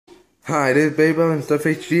Hi, this is Beyblade and Stuff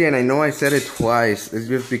HD, and I know I said it twice. It's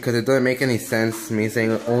just because it doesn't make any sense me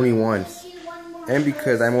saying it only once. And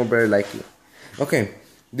because I'm more better like you. Okay,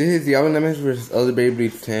 this is Diablo nemesis versus other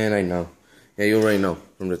Beyblades 10, I know. Yeah, you already know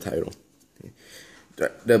from the title.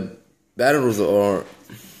 The battles are,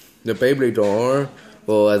 the Beyblades are,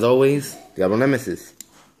 well, as always, Diablo nemesis.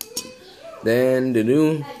 Then the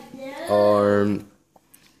new are,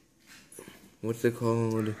 what's it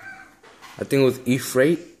called? I think it was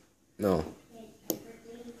E-Freight. No.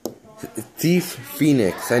 Thief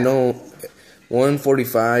Phoenix. I know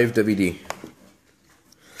 145 WD.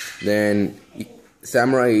 Then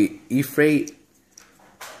Samurai E-Freight.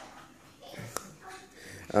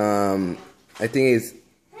 I think it's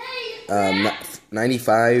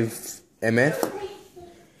 95 MF.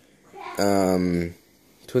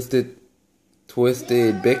 Twisted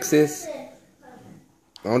Bixis.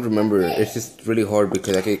 I don't remember. It's just really hard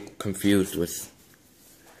because I get confused with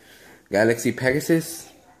Galaxy Pegasus,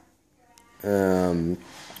 right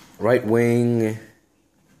wing,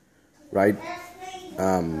 right,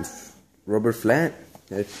 rubber flat,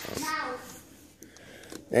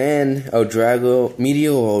 and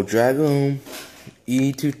Meteor Drago,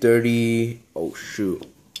 E230. Oh shoot,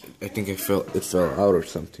 I think it fell out or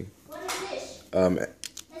something.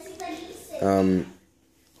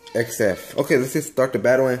 XF. Okay, let's just start the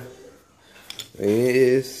battle.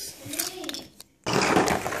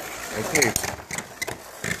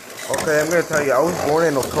 Okay, I'm gonna tell you, I was born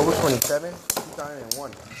in October 27,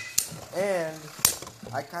 2001, and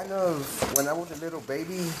I kind of, when I was a little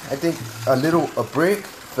baby, I think a brick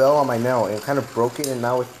fell on my nail and kind of broke it, and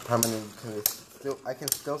now it's permanent because I can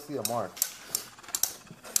still see the mark.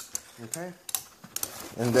 Okay,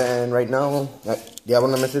 and then right now, Diablo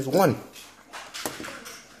nemesis 1.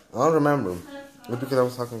 I don't remember. It's because I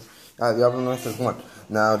was talking. Diablo nemesis 1.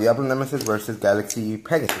 Now Diablo nemesis versus Galaxy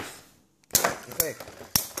Pegasus. Okay.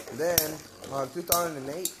 Then,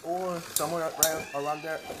 2008 or somewhere around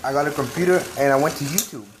there, I got a computer and I went to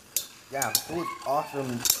YouTube. Yeah, it was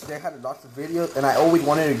awesome. They had lots of videos and I always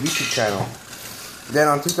wanted a YouTube channel. Then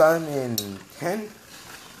on 2010,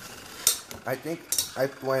 I think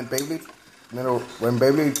when Beyblade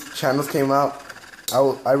channels came out,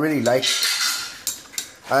 I really liked.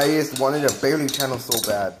 I just wanted a Beyblade channel so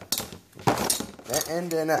bad.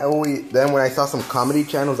 And then when I saw some comedy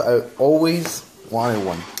channels, I always wanted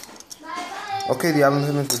one. Okay, Diablo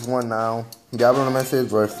nemesis 1 now. Diablo nemesis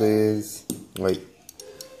versus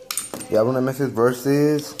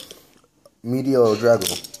Meteor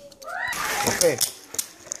Drago. Okay.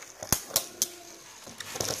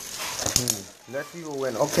 Let's see who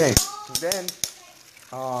win. Okay. Then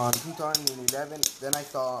on 2011, then I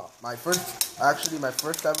saw my first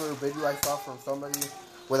ever video I saw from somebody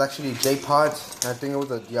was actually J-Pod. I think it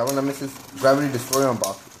was a Diablo nemesis Gravity Destroyer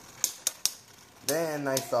unboxing. Then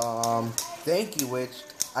I saw Thank You, which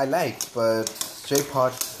I liked, but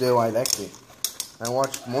J-Pod still I liked it. I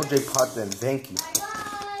watched more J-Pod than Thank You.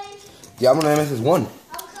 Diablo nemesis 1.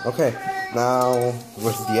 Okay, now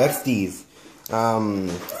versus the XDs.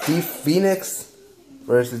 Thief Phoenix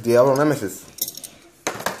versus Diablo nemesis.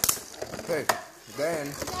 Okay, then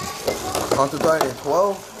on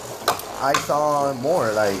 2012, I saw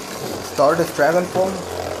more like Stardust Dragonfall,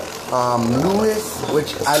 Lewis,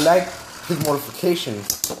 which I liked his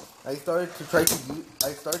modifications. I started to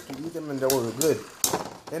use them and they were good.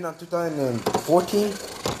 Then on 2014,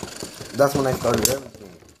 that's when I started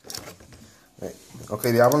everything. Right.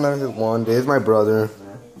 Okay, the album nemesis 1. There's my brother,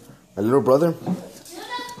 my little brother.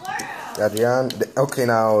 Adrian. Okay,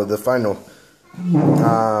 now the final.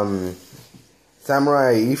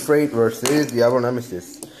 Samurai E-Freight versus Diablo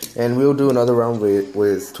nemesis. And we'll do another round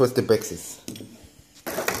with Twisted Bixis.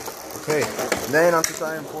 Okay, then on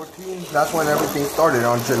 2014, that's when everything started.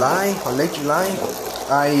 On late July,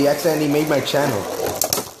 I accidentally made my channel.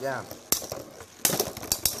 Yeah.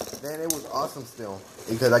 Then it was awesome still.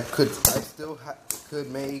 Because I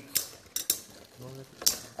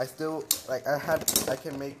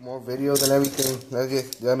can make more videos and everything.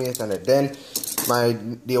 Let me just end it. Then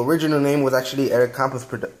the original name was actually Eric Campos.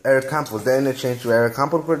 Then it changed to Eric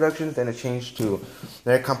Campos Productions. Then it changed to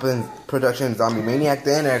Eric Campos Productions Zombie Maniac.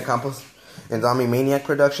 Then Eric Campos and Zombie Maniac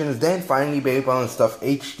Productions. Then finally Beyblade and Stuff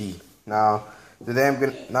HD. Now today I'm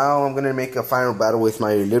gonna make a final battle with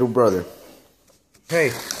my little brother.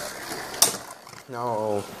 Hey.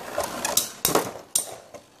 Now.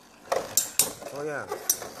 Oh yeah.